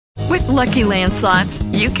Lucky Land Slots,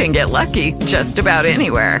 you can get lucky just about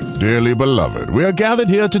anywhere. Dearly beloved, we are gathered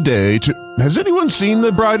here today to... Has anyone seen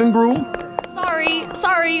the bride and groom?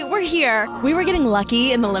 Sorry, we're here. We were getting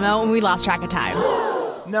lucky in the limo and we lost track of time.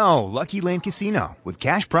 No, Lucky Land Casino, with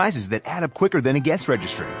cash prizes that add up quicker than a guest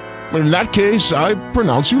registry. In that case, I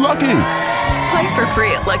pronounce you lucky. Play for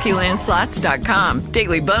free at LuckyLandSlots.com.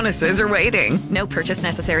 Daily bonuses are waiting. No purchase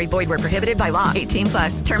necessary. Void where prohibited by law. 18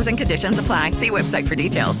 plus. Terms and conditions apply. See website for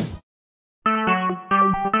details.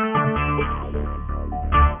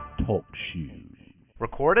 Talk shoes.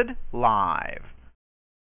 Recorded live.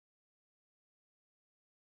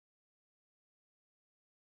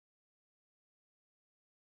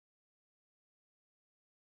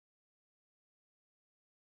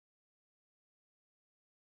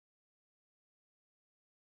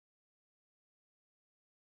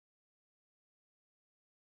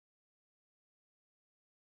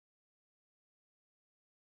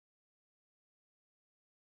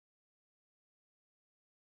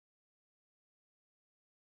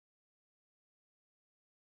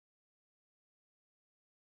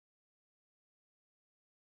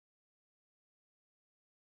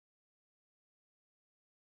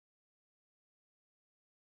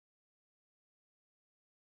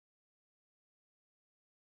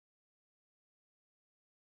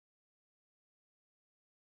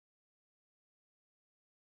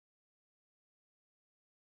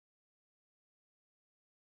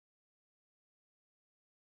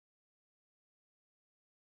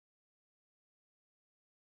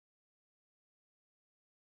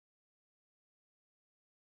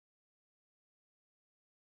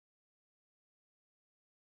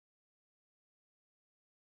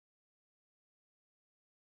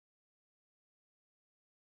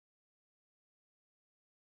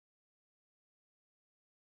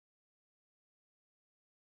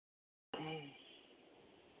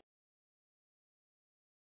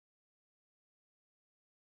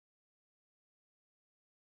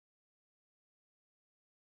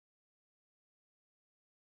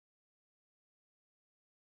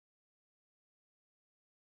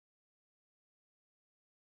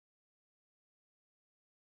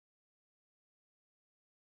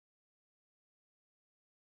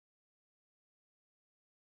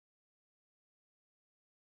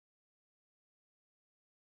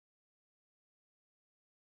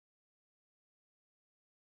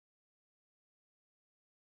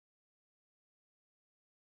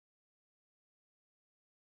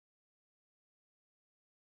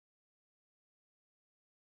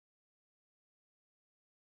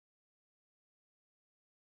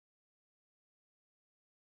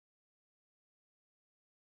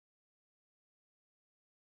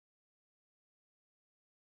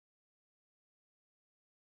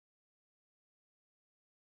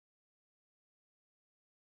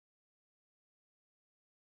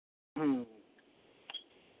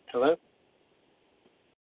 Hello?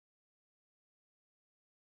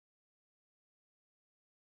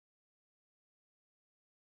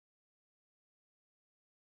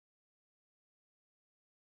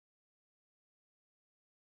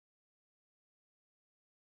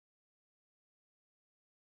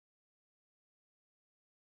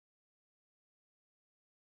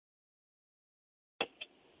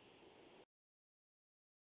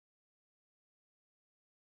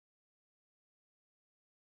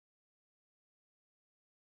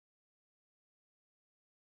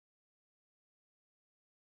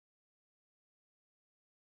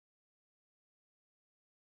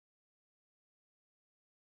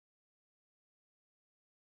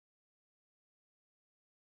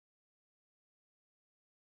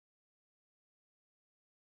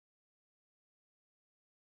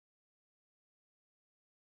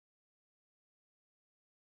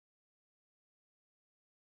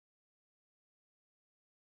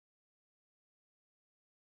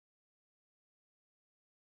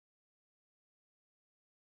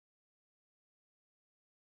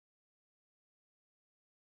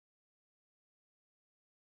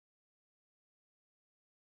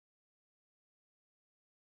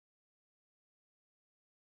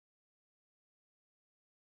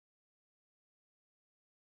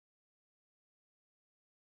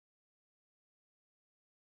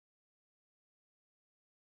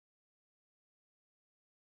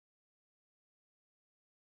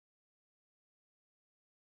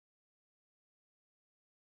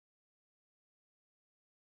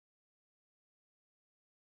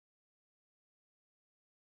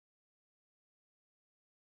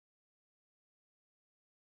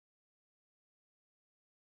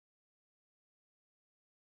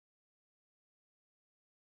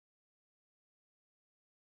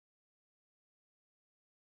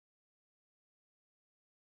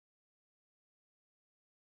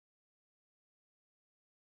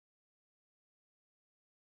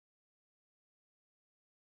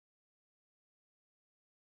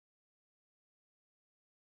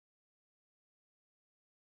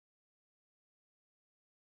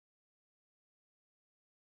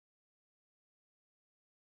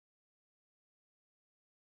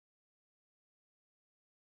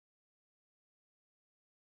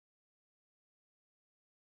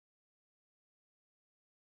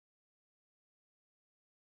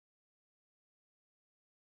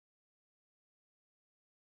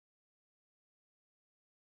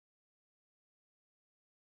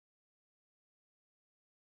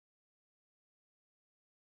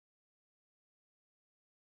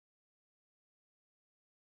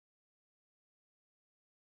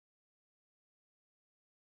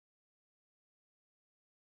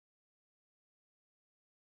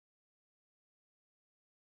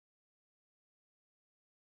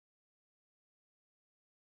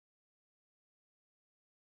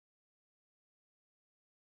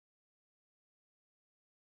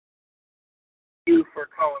 you for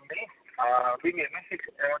calling me. Leave me a message,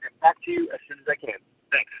 and I'll get back to you as soon as I can.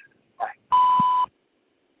 Thanks. Bye.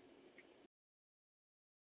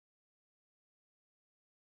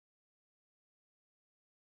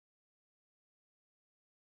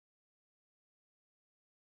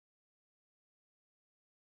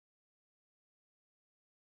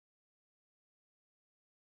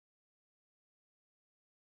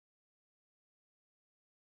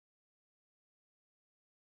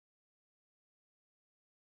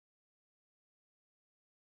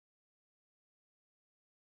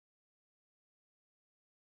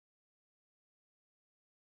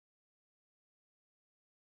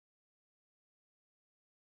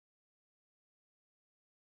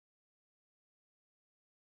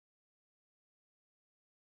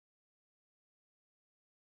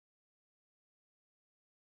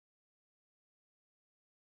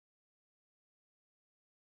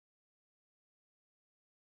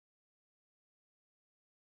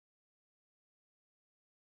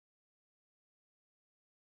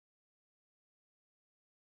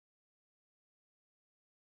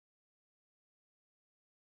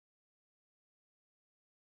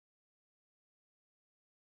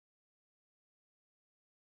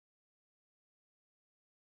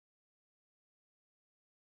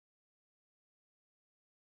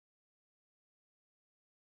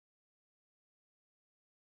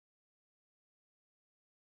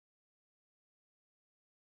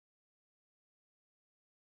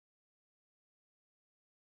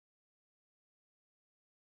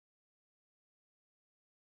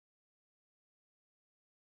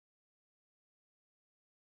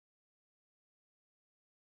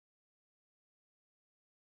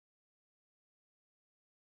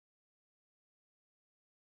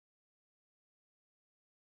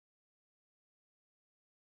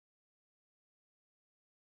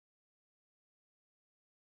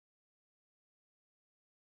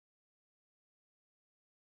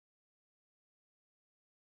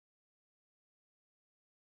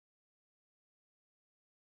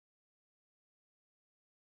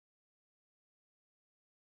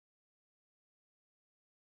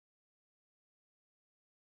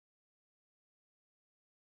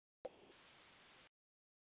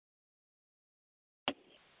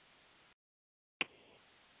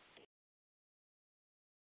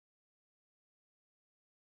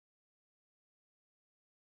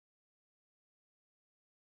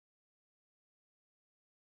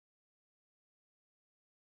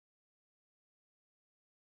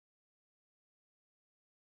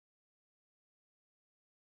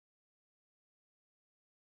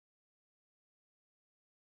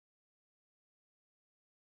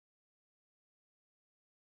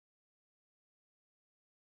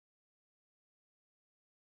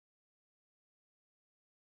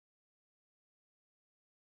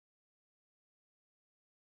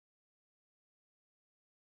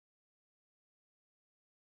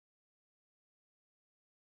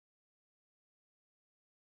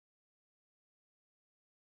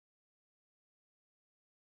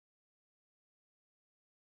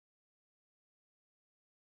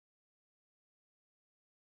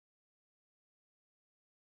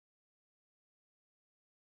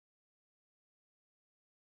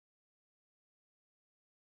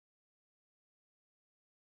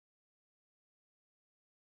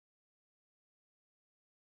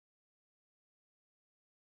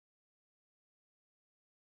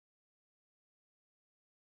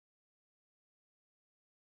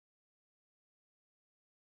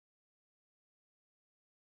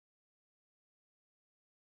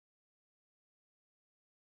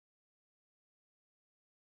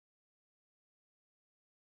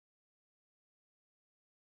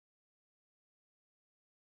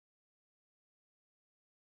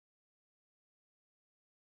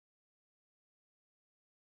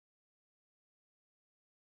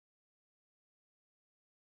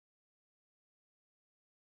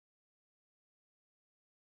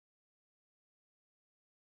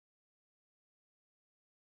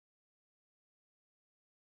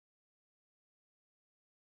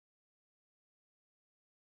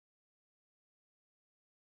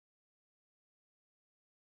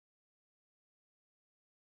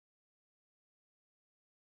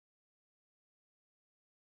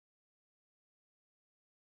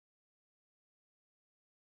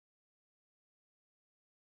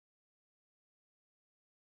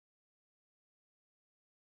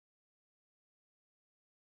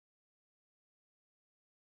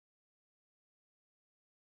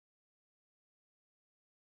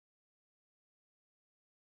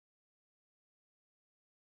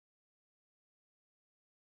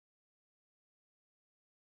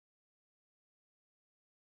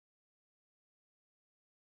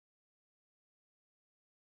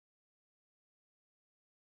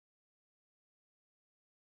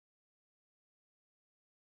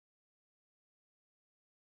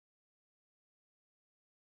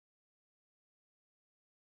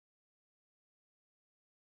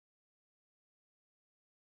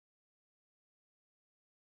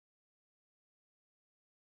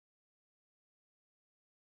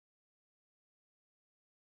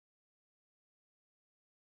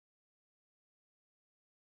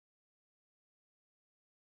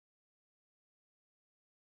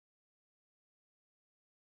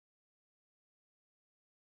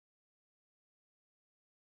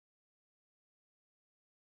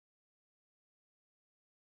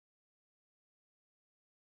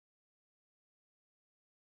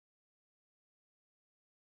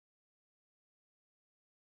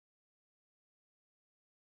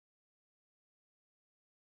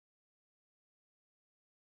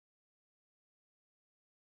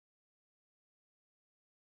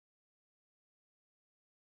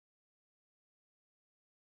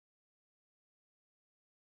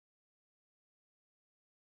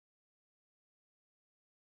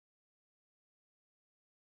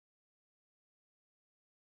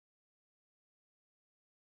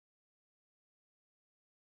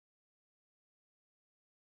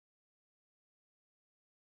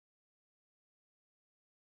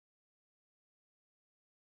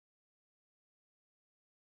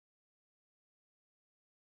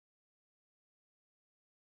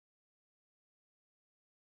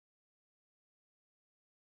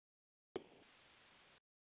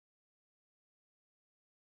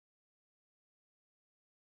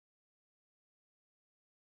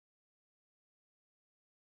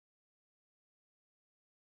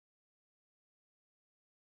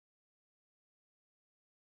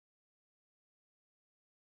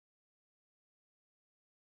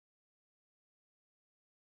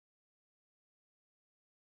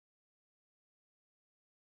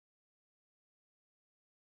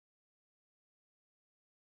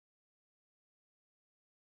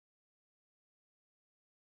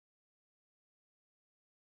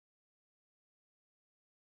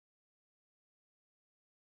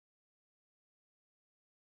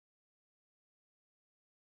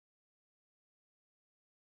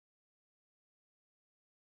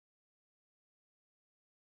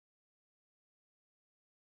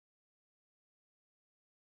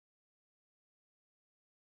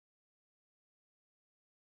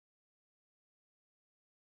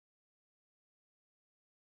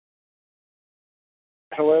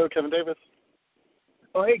 Hello, Kevin Davis.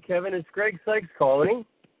 Oh, hey, Kevin. It's Greg Sykes calling.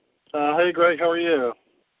 Hey, Greg. How are you?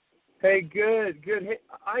 Hey, good. Hey,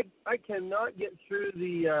 I cannot get through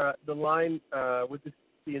the line with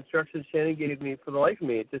the instructions Shannon gave me for the life of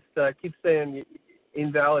me. It just keeps saying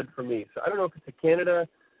invalid for me. So I don't know if it's a Canada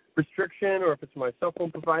restriction or if it's my cell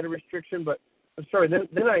phone provider restriction, but I'm sorry. Then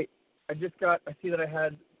I see that I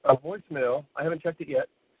had a voicemail. I haven't checked it yet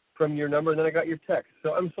from your number, and then I got your text.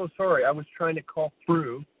 So I'm so sorry. I was trying to call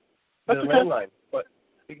through the landline, but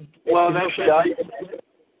I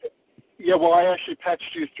actually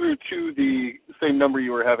patched you through to the same number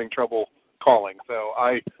you were having trouble calling. So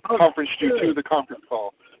I conferenced you to the conference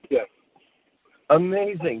call. Yes.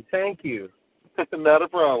 Amazing. Thank you. Not a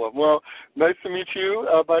problem. Well, nice to meet you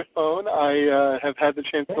by phone. I have had the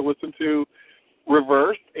chance to listen to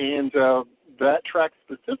Reverse, and that track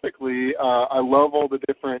specifically, I love all the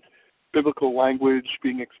different biblical language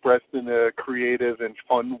being expressed in a creative and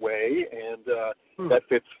fun way, and that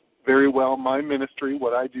fits very well my ministry,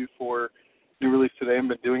 what I do for New Release Today. I've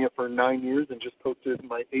been doing it for 9 years and just posted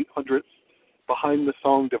my 800th Behind the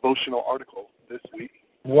Song devotional article this week.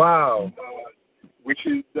 Wow. Which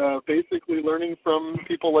is basically learning from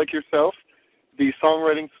people like yourself, the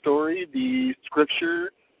songwriting story, the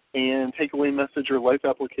scripture, and takeaway message or life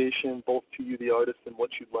application, both to you, the artist, and what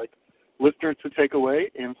you'd like listeners to take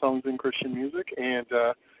away in songs and Christian music. And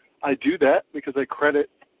I do that because I credit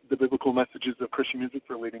the biblical messages of Christian music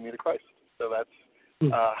for leading me to Christ. So that's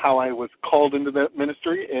how I was called into that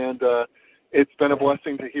ministry, and it's been a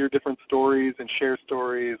blessing to hear different stories and share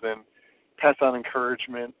stories and pass on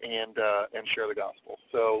encouragement and share the gospel.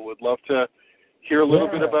 So would love to hear a little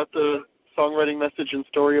bit about the songwriting message and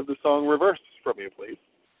story of the song Reverse from you, please.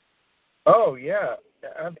 Oh, yeah,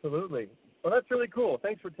 absolutely. Well, that's really cool.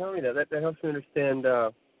 Thanks for telling me that. That helps me understand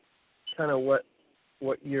kind of what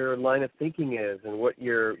your line of thinking is and what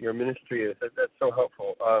your ministry is. That's so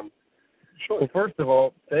helpful. Sure. Well, first of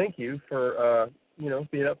all, thank you for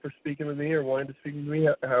being up for speaking with me or wanting to speak with me,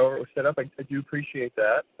 however it was set up. I do appreciate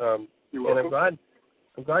that. You're welcome. And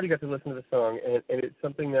I'm glad you got to listen to the song. And it's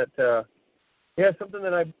something that something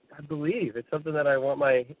that I believe. It's something that I want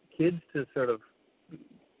my kids to sort of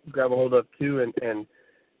grab a hold of too and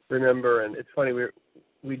remember. And it's funny,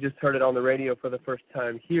 we just heard it on the radio for the first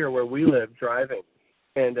time here where we live, driving.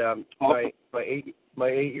 And my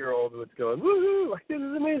 8-year-old was going, woohoo, this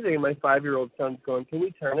is amazing. And my 5-year-old son's going, can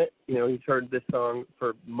we turn it? You know, he's heard this song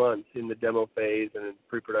for months in the demo phase and in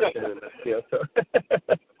pre-production. And so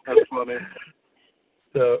that's funny.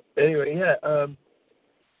 So anyway,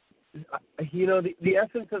 the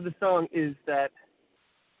essence of the song is that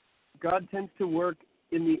God tends to work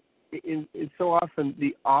in so often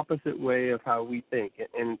the opposite way of how we think,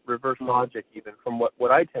 and reverse logic even from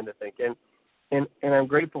what I tend to think, and I'm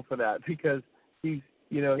grateful for that because he's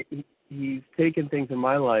taken things in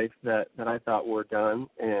my life that I thought were done,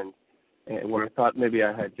 and where I thought maybe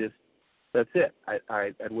I had that's it,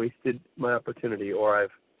 I'd wasted my opportunity, or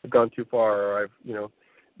I've gone too far, or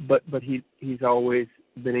but he's always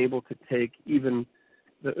been able to take even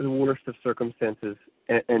the worst of circumstances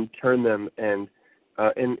and turn them and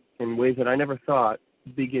in ways that I never thought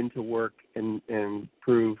begin to work and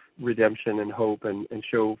prove redemption and hope and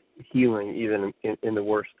show healing even in the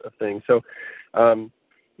worst of things. So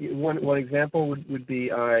one example would be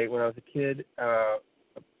when I was a kid, I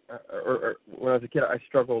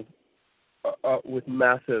struggled with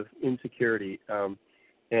massive insecurity,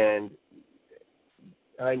 and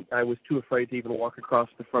I was too afraid to even walk across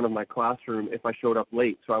the front of my classroom if I showed up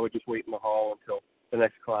late. So I would just wait in the hall until the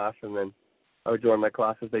next class, and then I would join my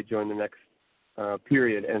classes. They'd join the next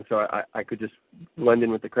period, and so I could just blend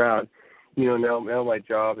in with the crowd. Now my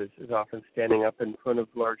job is often standing up in front of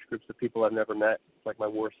large groups of people I've never met. It's like my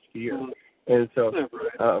worst fear. And so,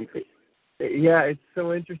 it's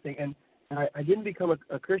so interesting. And I didn't become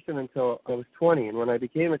a Christian until I was 20. And when I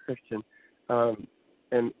became a Christian,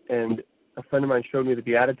 and a friend of mine showed me the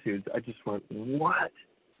Beatitudes, I just went, what?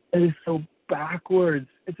 It is so backwards.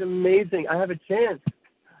 It's amazing. I have a chance,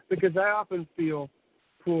 because I often feel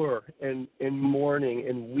poor and mourning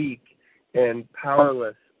and weak and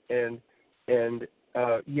powerless, and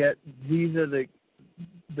yet these are the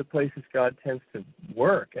places God tends to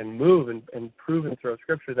work and move and proven through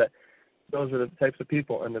Scripture that those are the types of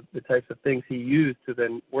people and the types of things He used to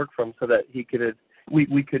then work from, so that He could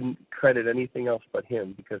we couldn't credit anything else but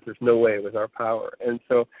Him, because there's no way it was our power. And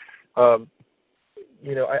so,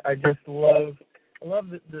 I just love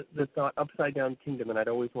the thought Upside Down Kingdom, and I'd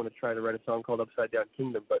always want to try to write a song called Upside Down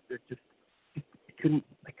Kingdom, but I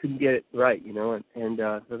couldn't get it right, and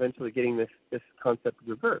eventually getting this concept of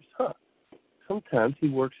reverse. Sometimes He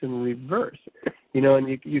works in reverse.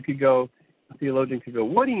 And you could go, a theologian could go,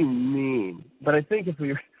 what do you mean? But I think if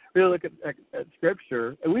we really look at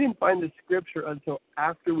Scripture, and we didn't find the Scripture until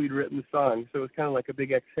after we'd written the song, so it was kind of like a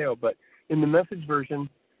big exhale. But in the Message version,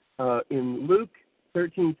 in Luke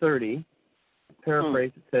 13:30,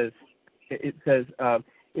 paraphrase, it says,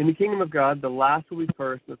 in the kingdom of God, the last will be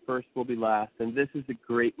first, the first will be last, and this is a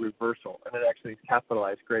great reversal. And it actually is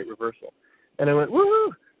capitalized, great reversal. And I went,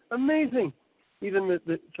 woohoo, amazing. Even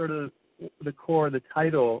the sort of the core, the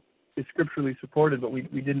title is scripturally supported, but we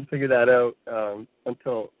didn't figure that out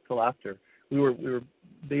until after. We were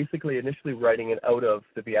basically initially writing it out of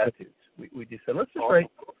the Beatitudes. We just said, let's write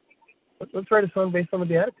a song based on the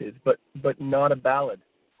Beatitudes, but not a ballad,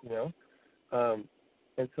 and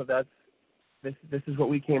so this is what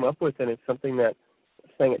we came up with, and it's something that I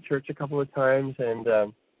sang at church a couple of times, and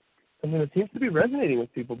something that seems to be resonating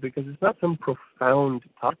with people because it's not some profound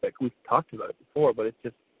topic. We've talked about it before, but it's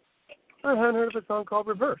just, I hadn't heard of a song called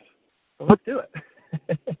Reverse. So let's do it.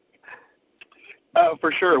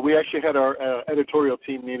 For sure. We actually had our editorial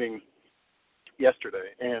team meeting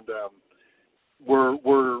yesterday, and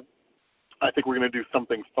I think we're going to do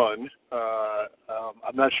something fun.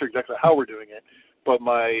 I'm not sure exactly how we're doing it, but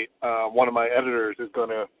one of my editors is going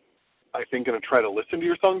to try to listen to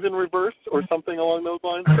your songs in reverse or something along those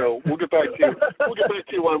lines. So we'll get back to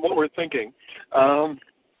you on what we're thinking.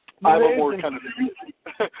 I'm a more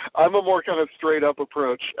kind of straight up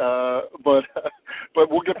approach, but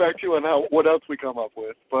we'll get back to you on what else we come up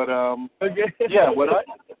with. But yeah, what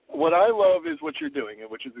I love is what you're doing,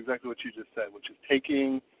 and which is exactly what you just said, which is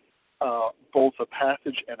taking both a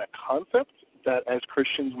passage and a concept that as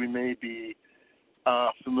Christians we may be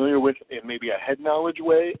familiar with in maybe a head knowledge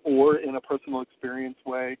way or in a personal experience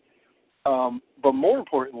way, but more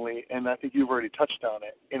importantly, and I think you've already touched on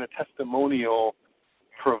it, in a testimonial,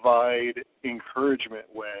 provide encouragement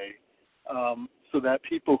way, so that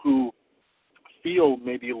people who feel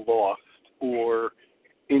maybe lost or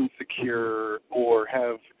insecure or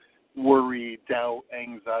have worry, doubt,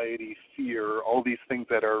 anxiety, fear, all these things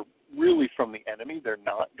that are really from the enemy, they're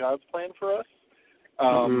not God's plan for us,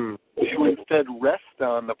 to instead rest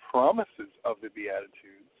on the promises of the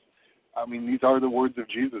Beatitudes. I mean, these are the words of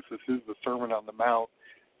Jesus. This is the Sermon on the Mount,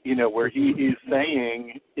 where he is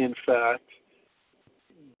saying, in fact,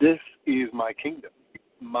 this is my kingdom.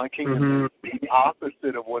 My kingdom is the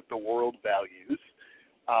opposite of what the world values.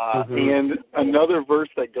 And another verse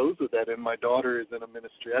that goes with that, and my daughter is in a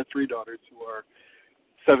ministry. I have three daughters who are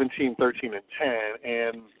 17, 13, and 10,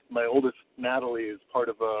 and my oldest, Natalie, is part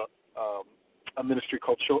of a ministry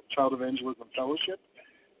called Child Evangelism Fellowship.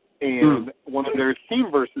 And one of their theme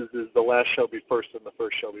verses is the last shall be first and the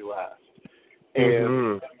first shall be last.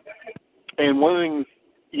 And one of the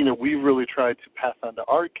things, we've really tried to pass on to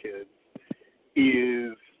our kids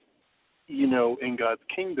is, in God's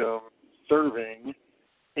kingdom, serving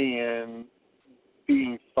and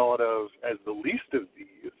being thought of as the least of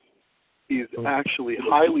these is actually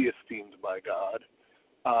highly esteemed by God,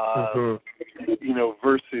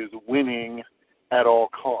 versus winning at all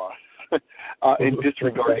costs and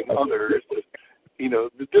disregarding others.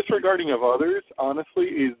 The disregarding of others, honestly,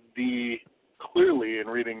 is clearly in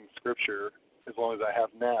reading Scripture, as long as I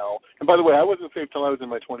have now. And by the way, I wasn't saved till I was in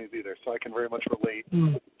my 20s either, so I can very much relate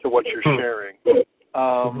to what you're sharing.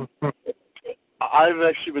 I've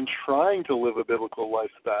actually been trying to live a biblical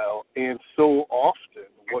lifestyle, and so often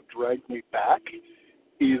what drags me back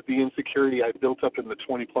is the insecurity I built up in the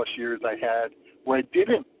 20-plus years I had where I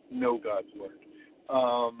didn't know God's Word.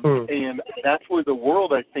 And that's where the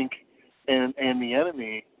world, I think, and the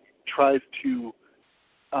enemy tries to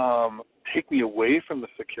take me away from the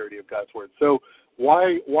security of God's Word. So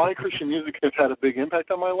why Christian music has had a big impact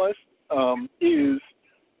on my life is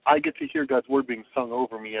I get to hear God's Word being sung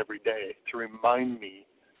over me every day to remind me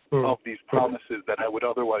of these promises that I would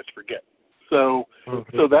otherwise forget. So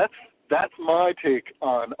that's my take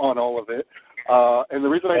on all of it. And the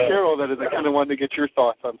reason I share all that is I kind of wanted to get your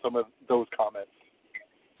thoughts on some of those comments.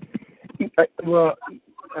 Well,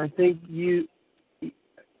 I think you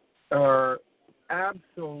are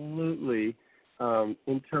absolutely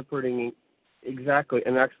interpreting exactly,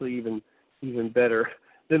 and actually even better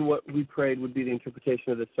than what we prayed would be the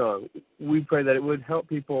interpretation of the song. We pray that it would help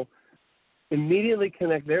people immediately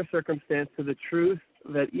connect their circumstance to the truth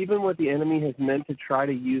that even what the enemy has meant to try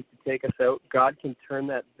to use to take us out, God can turn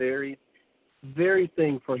that very, very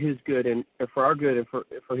thing for his good and for our good and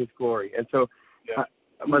for his glory. And so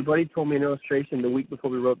my buddy told me an illustration the week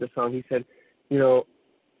before we wrote the song. He said,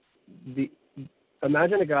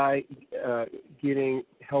 imagine a guy getting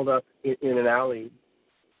held up in an alley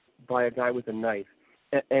by a guy with a knife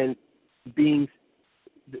and being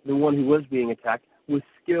the one who was being attacked was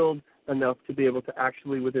skilled enough to be able to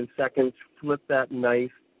actually within seconds flip that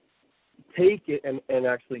knife, take it, and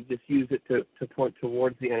actually just use it to point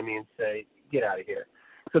towards the enemy and say, get out of here.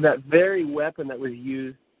 So that very weapon that was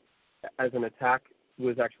used as an attack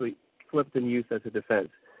was actually flipped and used as a defense.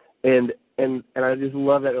 And I just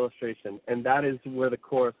love that illustration. And that is where the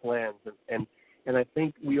chorus lands. And I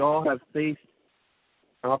think we all have faced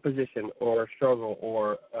opposition or struggle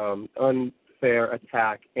or unfair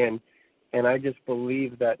attack. And I just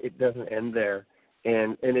believe that it doesn't end there.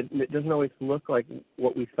 And it doesn't always look like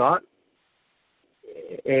what we thought.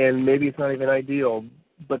 And maybe it's not even ideal,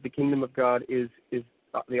 but the kingdom of God is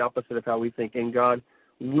the opposite of how we think. And God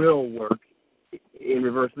will work in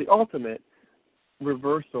reverse. The ultimate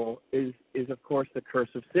reversal is of course the curse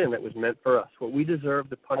of sin that was meant for us. What we deserve,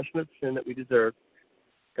 the punishment of sin that we deserve,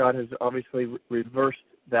 God has obviously reversed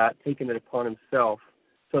that, taken it upon himself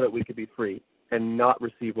so that we could be free and not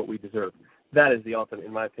receive what we deserve. That is the ultimate,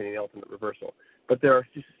 in my opinion, the ultimate reversal. But there are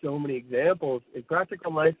just so many examples in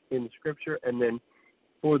practical life, in the scripture, and then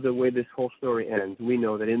for the way this whole story ends, we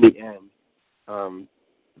know that in the end,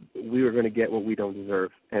 we are going to get what we don't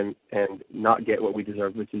deserve and not get what we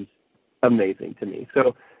deserve, which is amazing to me.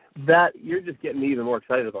 So that, you're just getting me even more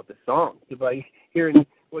excited about this song. By hearing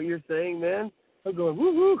what you're saying, man, I'm going,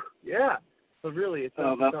 woo-woo, yeah. So really, it's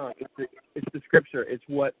not the song. It's the scripture. It's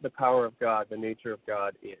what the power of God, the nature of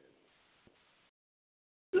God is.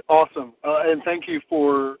 Awesome. And thank you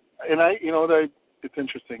for, and it's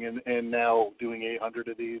interesting, and now doing 800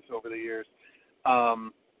 of these over the years,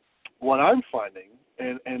 what I'm finding,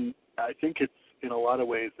 and I think it's in a lot of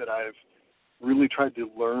ways that I've really tried to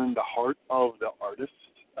learn the heart of the artist,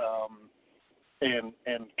 and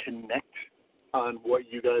connect on what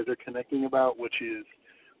you guys are connecting about, which is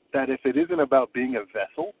that if it isn't about being a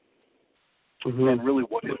vessel, then really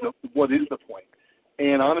what is the point?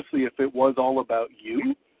 And honestly, if it was all about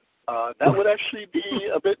you, that would actually be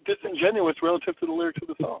a bit disingenuous relative to the lyrics of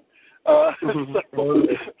the song.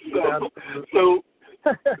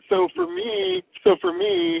 So for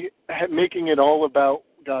me, making it all about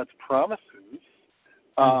God's promises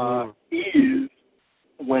is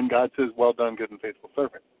when God says, "Well done, good and faithful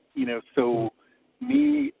servant." So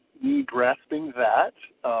me grasping that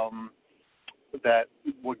that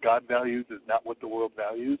what God values is not what the world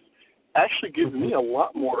values actually gives me a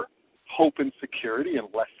lot more hope and security and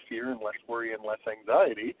less fear and less worry and less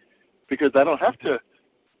anxiety, because I don't have to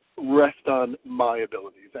rest on my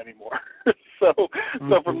abilities anymore. So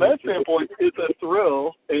from that standpoint, it's a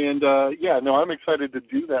thrill. And, I'm excited to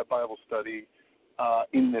do that Bible study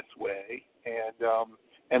in this way.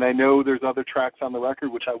 And I know there's other tracks on the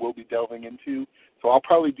record, which I will be delving into. So I'll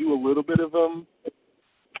probably do a little bit of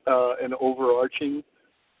an overarching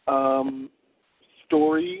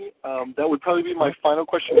story. That would probably be my final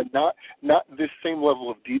question, and not this same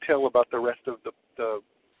level of detail about the rest of the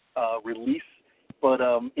release, but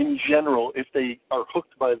in general, if they are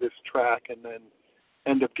hooked by this track and then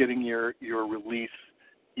end up getting your release,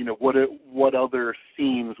 what other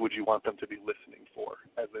themes would you want them to be listening for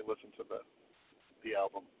as they listen to the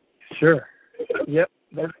album? Sure. Yep.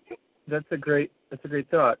 That's a great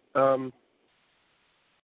thought. I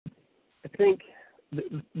think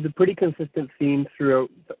the pretty consistent theme throughout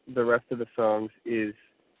the rest of the songs is,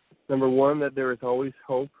 number one, that there is always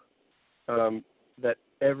hope, that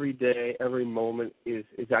every day, every moment is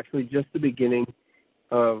actually just the beginning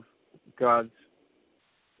of God's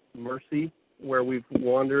mercy where we've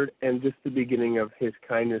wandered, and just the beginning of his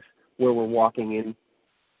kindness where we're walking in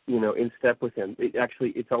step with him.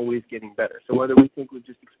 It's always getting better. So whether we think we've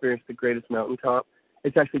just experienced the greatest mountaintop,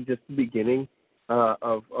 it's actually just the beginning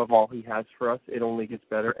of all he has for us. It only gets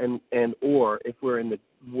better. Or if we're in the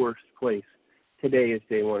worst place, today is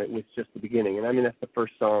day one. It was just the beginning. And I mean, that's the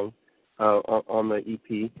first song on the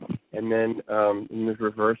EP. And then there's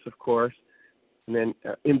Reverse, of course. And then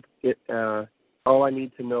All I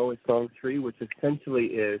Need to Know is song 3, which essentially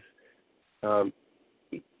is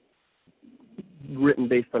written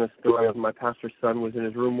based on a story of my pastor's son was in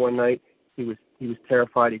his room one night. He was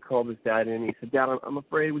terrified. He called his dad in. He said, "Dad, I'm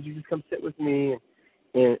afraid. Would you just come sit with me?"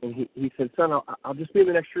 And he said, "Son, I'll just be in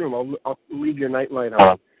the next room. I'll leave your nightlight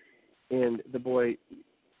on." And the boy,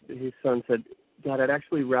 his son, said, "Dad, I'd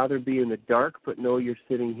actually rather be in the dark but know you're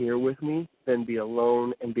sitting here with me than be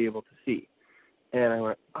alone and be able to see." And I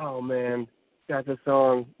went, "Oh man, that's a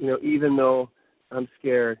song. Even though I'm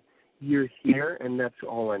scared, you're here, and that's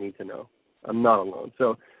all I need to know. I'm not alone."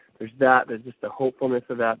 So there's that. There's just the hopefulness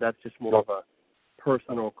of that. That's just more of a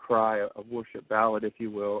personal cry, a worship ballad, if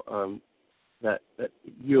you will, that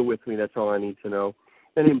you're with me, that's all I need to know.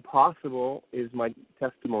 then impossible is my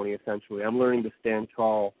testimony, essentially. I'm learning to stand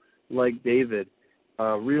tall like David,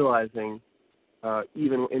 realizing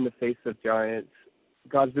even in the face of giants,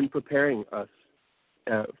 God's been preparing us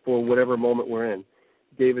for whatever moment we're in.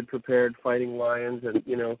 David prepared fighting lions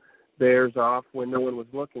and, bears off when no one was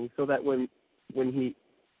looking, so that when he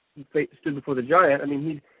stood before the giant,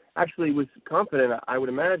 he actually was confident, I would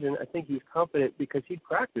imagine. I think he was confident because he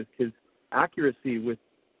practiced his accuracy with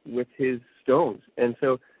his stones. And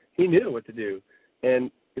so he knew what to do. And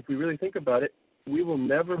if we really think about it, we will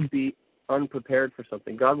never be unprepared for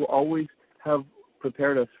something. God will always have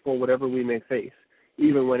prepared us for whatever we may face,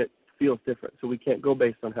 even when it feels different. So we can't go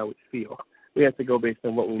based on how we feel. We have to go based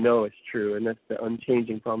on what we know is true, and that's the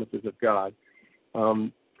unchanging promises of God.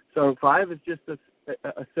 Song 5 is just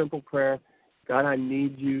a simple prayer. God, I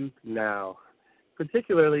need you now.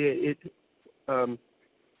 Particularly,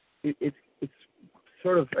 it's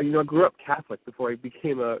sort of, I grew up Catholic before I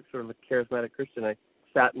became a sort of a charismatic Christian. I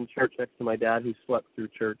sat in church next to my dad who slept through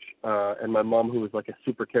church, and my mom who was like a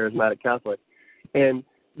super charismatic Catholic. And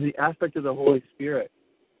the aspect of the Holy Spirit,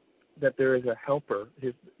 that there is a helper,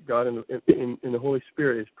 God in the Holy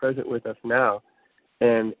Spirit is present with us now.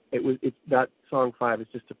 And it's that song 5 is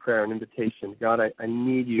just a prayer, an invitation. God, I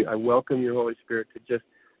need you. I welcome your Holy Spirit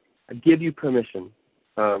I give you permission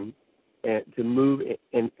and to move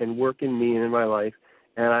and work in me and in my life.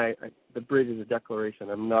 And the bridge is a declaration.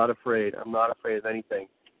 I'm not afraid. I'm not afraid of anything,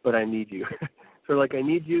 but I need you. So like I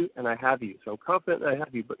need you and I have you. So I'm confident that I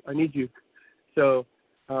have you, but I need you. So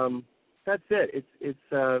that's it.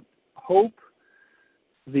 It's hope,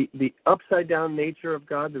 the upside down nature of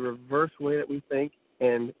God, the reverse way that we think,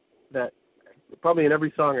 and that probably in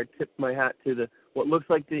every song I tip my hat to what looks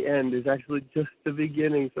like the end is actually just the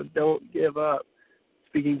beginning. So don't give up.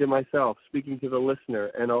 Speaking to myself, speaking to the listener,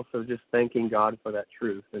 and also just thanking God for that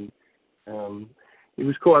truth. And it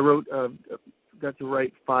was cool. I got to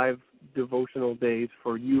write 5 devotional days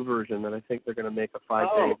for YouVersion, and I think they're going to make a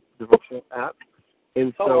 5-day devotional app.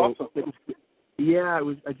 And so, awesome.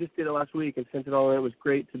 I just did it last week and sent it all in. It was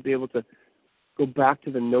great to be able to go back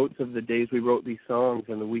to the notes of the days we wrote these songs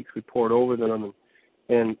and the weeks we poured over them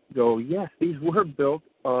and go, yes, these were built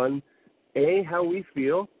on, how we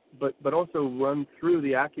feel, but also run through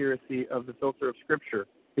the accuracy of the filter of Scripture.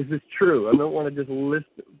 Is this true? I don't want to just list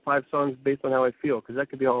 5 songs based on how I feel, because that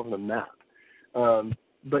could be all over the map.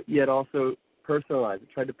 But yet also personalize.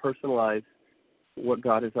 I tried to personalize what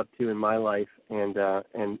God is up to in my life and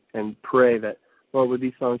pray that, Lord, would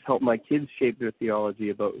these songs help my kids shape their theology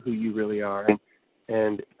about who you really are?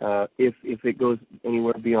 And if it goes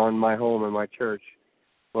anywhere beyond my home and my church,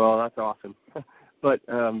 well, that's awesome. But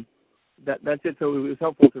that's it. So it was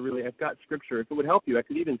helpful to really, I've got Scripture. If it would help you, I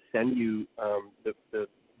could even send you the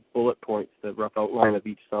bullet points, the rough outline of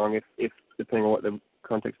each song, if depending on what the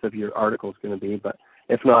context of your article is going to be. But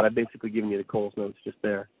if not, I've basically given you the Coles notes just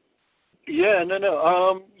there. Yeah,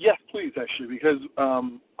 no. Yes, please, actually, because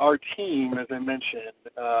our team, as I mentioned,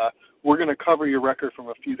 we're going to cover your record from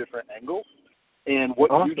a few different angles. And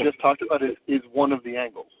what awesome. you just talked about is one of the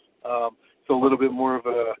angles. So a little bit more of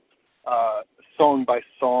a song by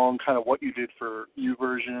song, kind of what you did for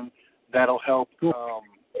YouVersion. That'll help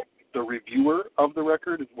the reviewer of the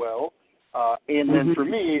record as well. And then for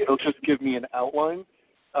me, it'll just give me an outline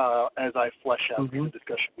as I flesh out the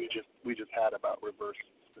discussion we just had about reverse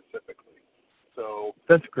specifically. So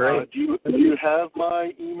that's great. Do you have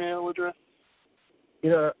my email address?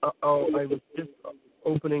 I was just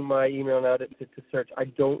opening my email now to search. I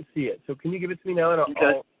don't see it. So can you give it to me now, and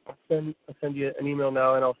I'll send you an email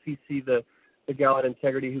now, and I'll CC the gal at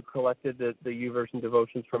Integrity who collected the YouVersion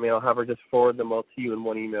devotions for me. I'll have her just forward them all to you in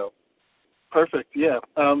one email. Perfect. Yeah.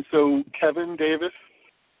 So Kevin Davis.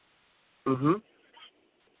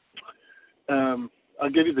 I'll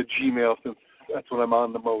give you the Gmail since that's what I'm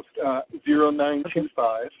on the most.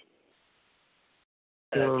 0925.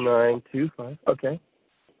 0925. Okay.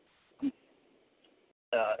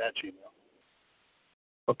 At Gmail.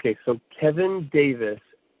 Okay, so Kevin Davis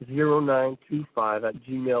 0925 at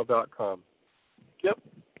gmail.com. Yep.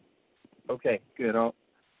 Okay, good. I'll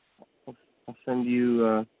send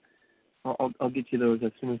you. I'll get you those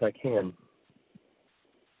as soon as I can.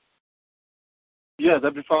 Yeah,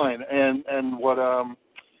 that'd be fine. And then what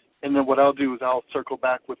I'll do is I'll circle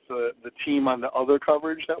back with the team on the other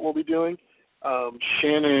coverage that we'll be doing.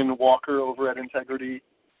 Shannon Walker over at Integrity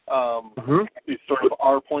is sort of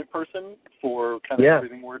our point person for kind of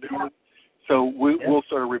everything we're doing. So we'll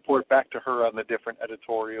sort of report back to her on the different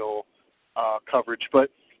editorial coverage.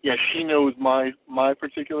 But yeah, she knows my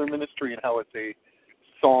particular ministry and how it's a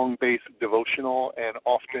song-based devotional, and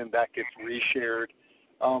often that gets reshared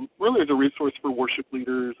really as a resource for worship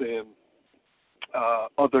leaders and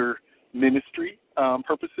other ministry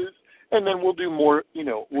purposes. And then we'll do more,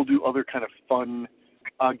 we'll do other kind of fun,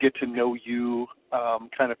 get to know you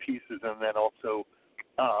kind of pieces, and then also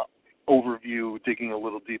overview, digging a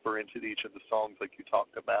little deeper into each of the songs like you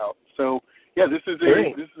talked about. So yeah, this is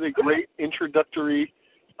a great introductory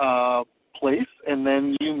place, and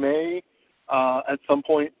then you may at some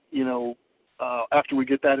point, after we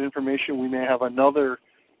get that information, we may have another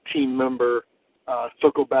team member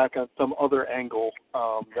circle back on some other angle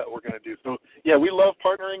that we're going to do. So yeah, we love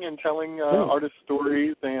partnering and telling artist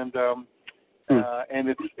stories, and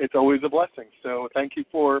it's always a blessing. So thank you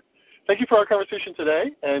for our conversation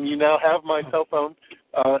today. And you now have my cell phone,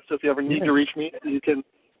 so if you ever need to reach me, you can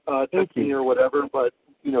text me or whatever. But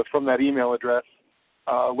from that email address,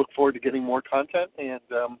 look forward to getting more content. And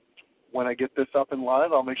when I get this up and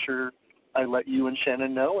live, I'll make sure I let you and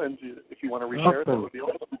Shannon know. And if you want to reshare it, that would be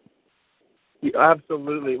awesome. Yeah,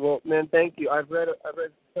 absolutely. Well, man, thank you. I've read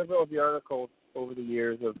several of the articles over the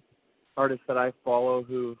years of artists that I follow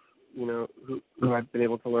who I've been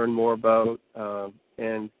able to learn more about,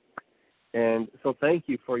 and so thank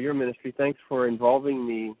you for your ministry. Thanks for involving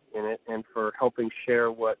me in it and for helping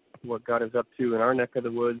share what God is up to in our neck of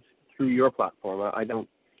the woods through your platform. I don't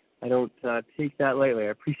take that lightly.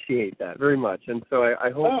 I appreciate that very much, and so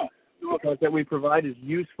I hope the content we provide is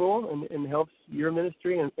useful and helps your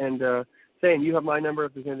ministry. And saying you have my number,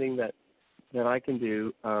 if there's anything that I can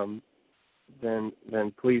do, then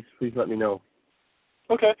please let me know.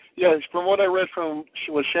 Okay. Yeah, from what I read from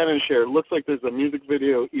what Shannon shared, it looks like there's a music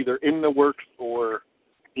video either in the works or,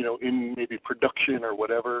 in maybe production or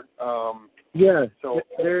whatever. Yeah. So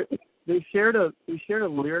they shared a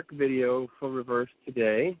lyric video for Reverse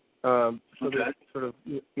today. So that's sort of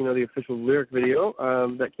the official lyric video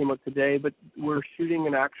that came up today. But we're shooting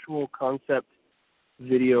an actual concept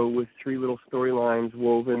video with 3 little storylines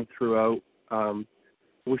woven throughout.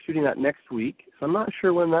 We're shooting that next week, so I'm not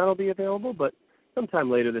sure when that'll be available, but sometime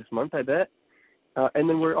later this month, I bet. And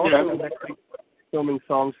then we're also next week filming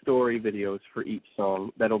song story videos for each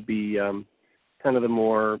song. That'll be kind of the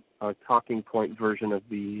more talking point version of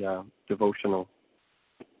the devotional.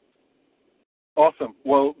 Awesome.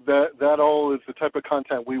 Well, that all is the type of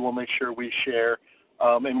content we will make sure we share.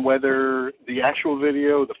 And whether the actual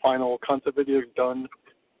video, the final concept video is done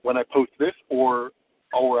when I post this, or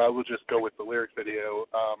I will just go with the lyric video,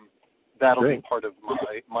 that'll be part of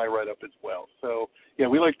my write-up as well. So, yeah,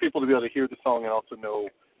 we like people to be able to hear the song and also know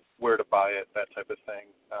where to buy it, that type of thing,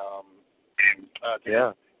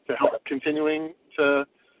 to help continuing to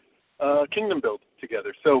kingdom build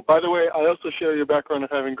together. So, by the way, I also share your background of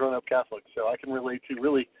having grown up Catholic, so I can relate to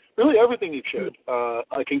really everything you've shared.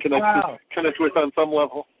 I can connect with on some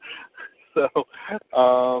level. So,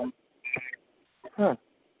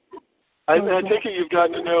 I take it you've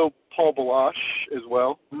gotten to know Paul Balash as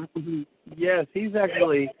well. Mm-hmm. Yes, he's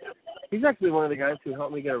actually one of the guys who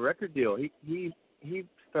helped me get a record deal. He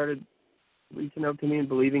started reaching out to me and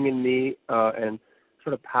believing in me and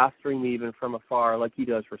sort of pastoring me even from afar, like he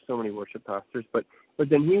does for so many worship pastors. But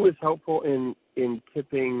then he was helpful in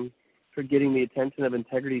tipping, for getting the attention of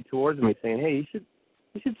Integrity towards me, saying, "Hey,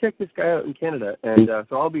 you should check this guy out in Canada." And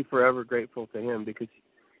so I'll be forever grateful to him, because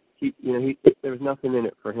he there was nothing in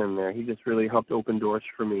it for him there. He just really helped open doors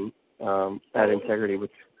for me at Integrity,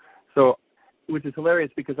 which is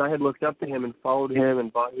hilarious, because I had looked up to him and followed him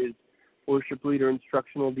and bought his worship leader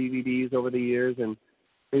instructional DVDs over the years, and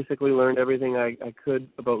basically learned everything I could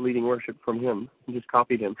about leading worship from him and just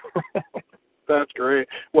copied him. That's great.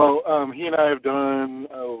 Well, he and I have done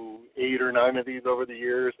 8 or 9 of these over the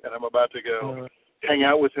years, and I'm about to go hang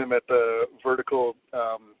out with him at the Vertical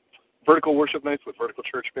Worship Nights with Vertical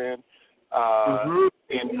Church Band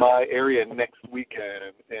in my area next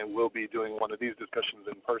weekend, and we'll be doing one of these discussions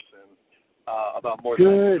in person about more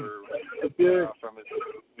things from his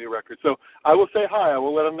new record. So I will say hi. I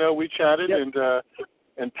will let him know we chatted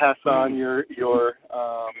and pass on your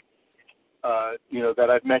that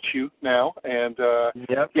I've met you now. And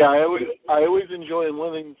I always enjoy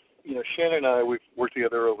learning. Shannon and I, we've worked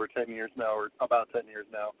together over 10 years now, or about 10 years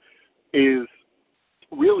now, is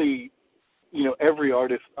really, every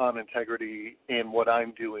artist on Integrity and what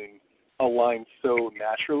I'm doing aligns so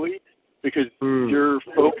naturally, because your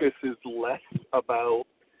focus is less about,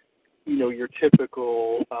 your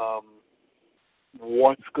typical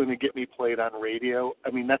what's going to get me played on radio.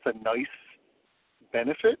 I mean, that's a nice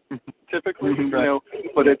benefit typically,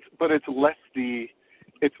 but it's less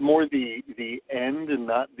it's more the end and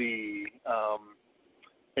not the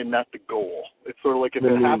goal. It's sort of like, if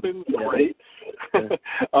it happens, great.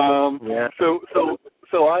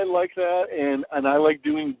 so I like that, and I like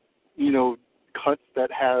doing, cuts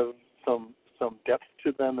that have some depth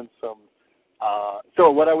to them and some.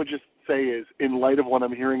 So what I would just say is, in light of what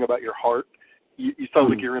I'm hearing about your heart, you sound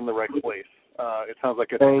like you're in the right place. It sounds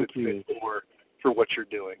like it's a good fit for what you're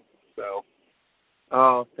doing. So.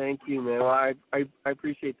 Oh, thank you, man. Well, I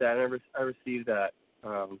appreciate that. I received that.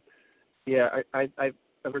 I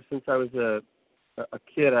ever since I was a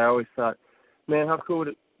kid, I always thought, man, how cool would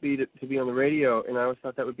it be to be on the radio? And I always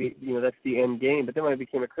thought that would be, that's the end game. But then when I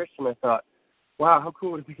became a Christian, I thought, wow, how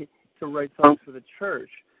cool would it be to write songs for the church?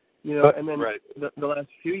 And then the last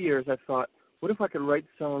few years, I thought, what if I could write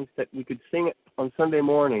songs that we could sing it on Sunday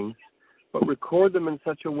mornings, but record them in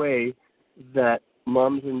such a way that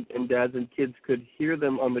moms and dads and kids could hear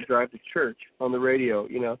them on the drive to church on the radio,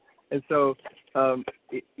 And so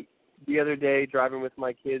the other day, driving with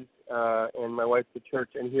my kids and my wife to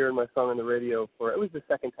church and hearing my song on the radio it was the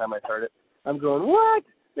second time I heard it, I'm going, what?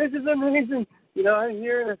 This is amazing. I'm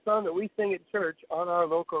hearing a song that we sing at church on our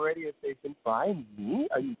local radio station by me?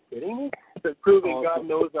 Are you kidding me? So proving God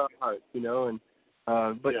knows our hearts,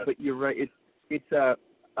 But you're right.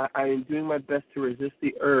 I am doing my best to resist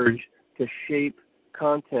the urge to shape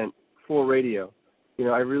content for radio.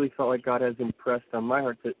 I really felt like God has impressed on my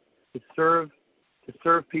heart to serve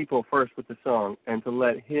people first with the song and to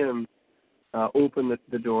let Him open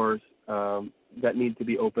the doors that need to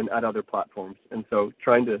be opened at other platforms. And so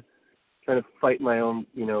trying to fight my own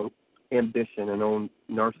ambition and own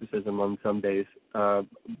narcissism on some days.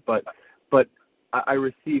 But I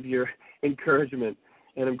receive your encouragement,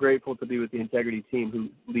 and I'm grateful to be with the Integrity team who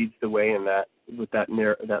leads the way in that with that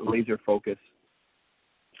laser focus.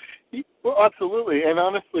 Well, absolutely, and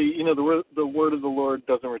honestly, the word of the Lord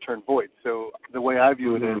doesn't return void. So the way I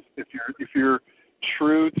view it is, if you're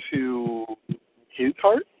true to His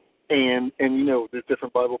heart, and there's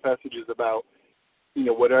different Bible passages about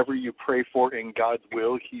whatever you pray for in God's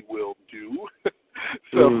will, He will do.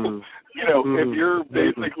 So if you're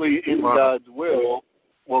basically in God's will,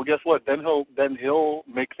 well, guess what? Then He'll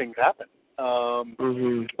make things happen,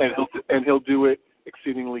 and He'll do it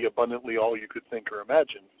exceedingly abundantly, all you could think or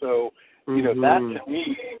imagine. So, that to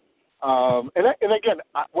me, and again,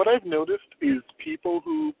 what I've noticed is people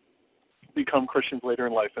who become Christians later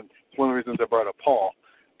in life, and it's one of the reasons I brought up Paul.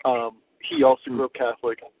 He also grew up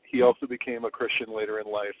Catholic. He also became a Christian later in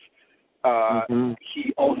life.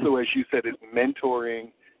 He also, as you said, is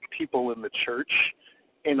mentoring people in the church,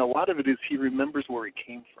 and a lot of it is he remembers where he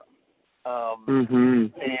came from,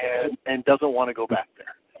 and doesn't want to go back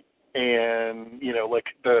there. And like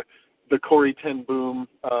the Corrie ten Boom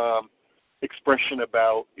expression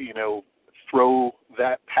about throw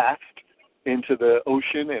that past into the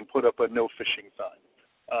ocean and put up a no fishing sign.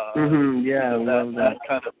 I love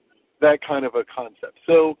that kind of a concept.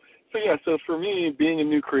 So for me, being a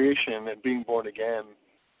new creation and being born again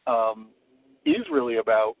is really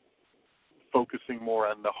about focusing more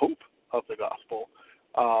on the hope of the gospel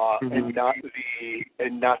and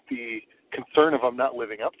not the concern of I'm not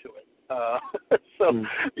living up to it.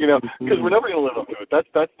 Because we're never going to live up to it.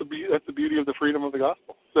 That's the beauty of the freedom of the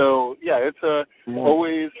gospel. So it's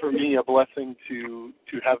always for me a blessing to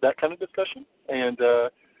have that kind of discussion, and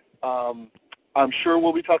I'm sure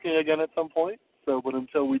we'll be talking again at some point. So, but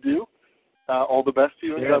until we do, all the best to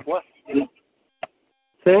you, and God bless.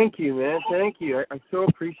 Thank you, man. Thank you. I so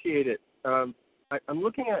appreciate it. I'm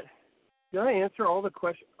looking at. Did I answer all the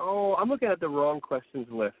questions? Oh, I'm looking at the wrong questions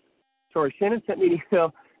list. Sorry, Shannon sent me an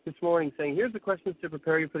email this morning saying, here's the questions to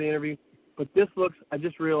prepare you for the interview, but this looks, I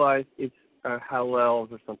just realized it's Hallel's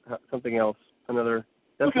or something else.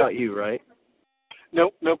 That's not you, right?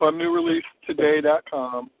 Nope, I'm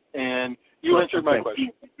newreleasetoday.com, and you answered my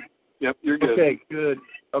question. Yep, you're good. Okay, good.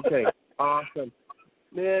 Okay, awesome.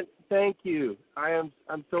 Man, thank you. I'm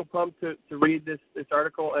so pumped to read this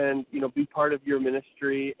article and, be part of your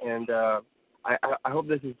ministry, and I hope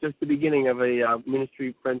this is just the beginning of a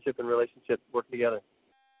ministry, friendship, and relationship working together.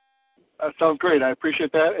 Sounds great. I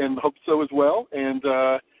appreciate that and hope so as well. And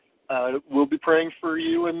we'll be praying for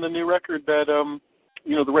you and the new record that,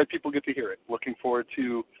 the right people get to hear it. Looking forward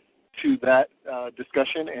to that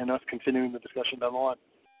discussion and us continuing the discussion down the line.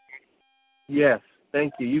 Yes,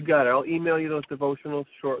 thank you. You got it. I'll email you those devotionals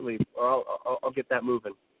shortly. I'll get that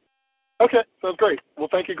moving. Okay, sounds great. Well,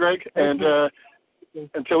 thank you, Greg. And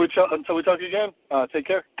until we talk again, take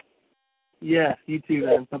care. Yes, you too,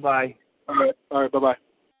 man. Bye-bye. All right, bye-bye.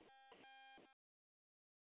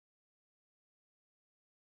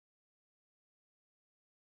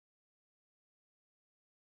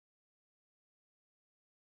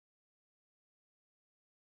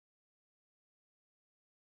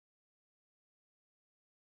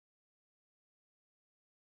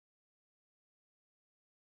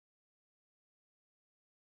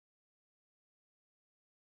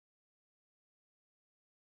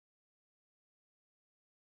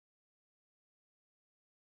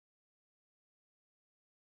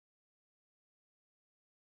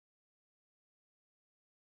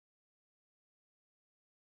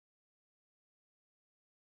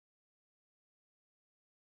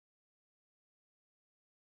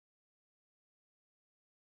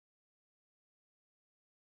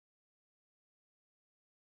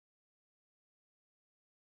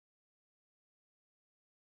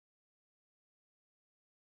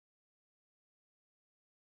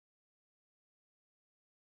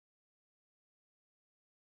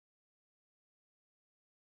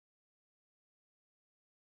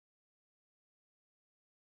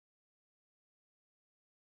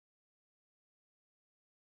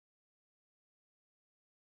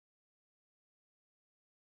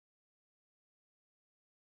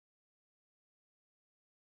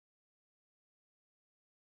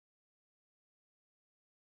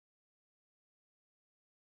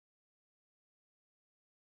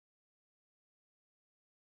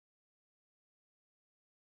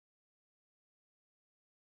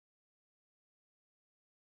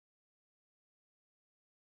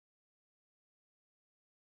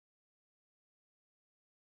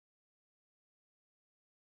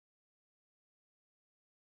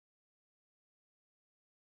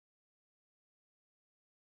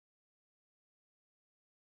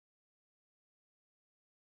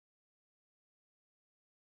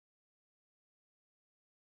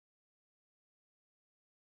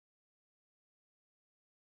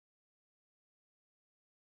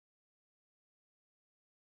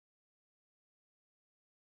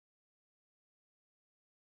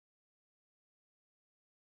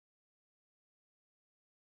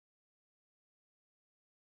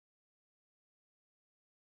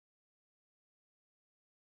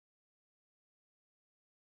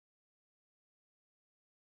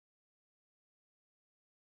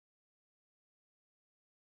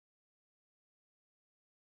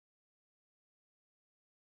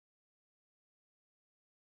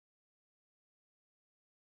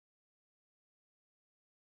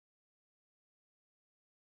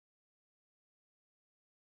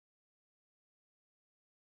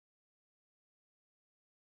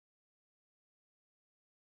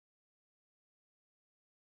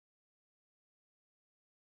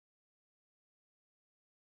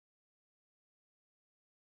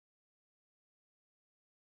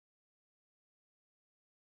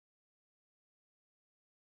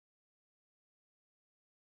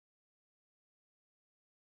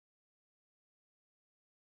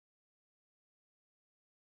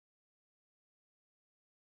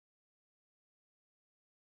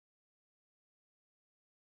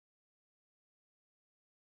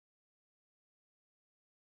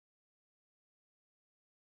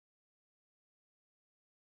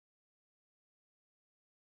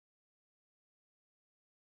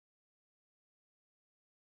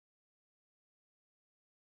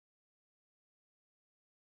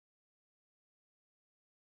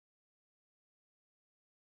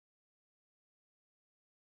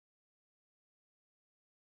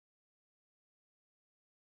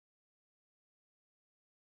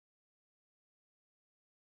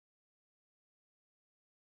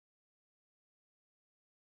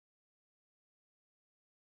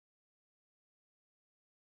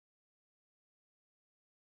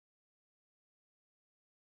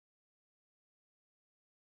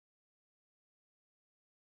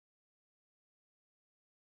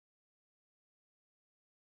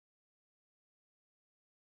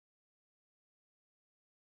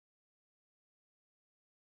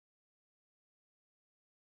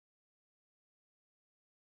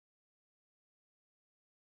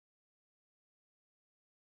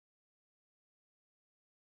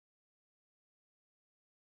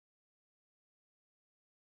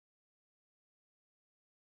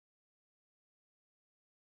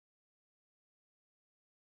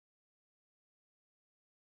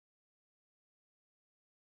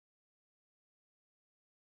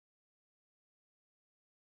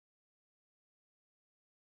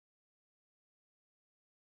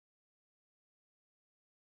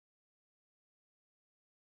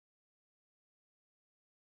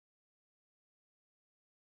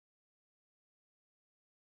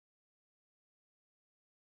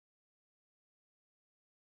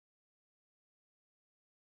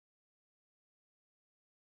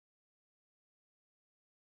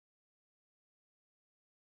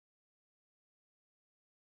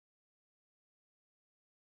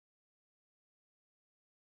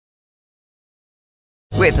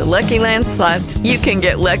 With the Lucky Land Slots, you can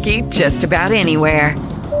get lucky just about anywhere.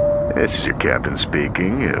 This is your captain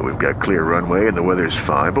speaking. We've got clear runway and the weather's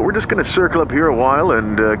fine, but we're just going to circle up here a while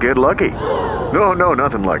and get lucky. No,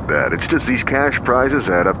 nothing like that. It's just these cash prizes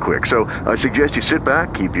add up quick. So I suggest you sit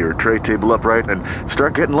back, keep your tray table upright, and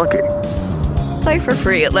start getting lucky. Play for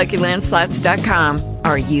free at LuckyLandSlots.com.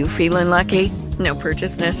 Are you feeling lucky? No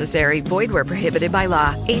purchase necessary. Void where prohibited by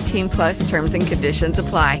law. 18+ terms and conditions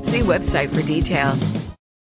apply. See website for details.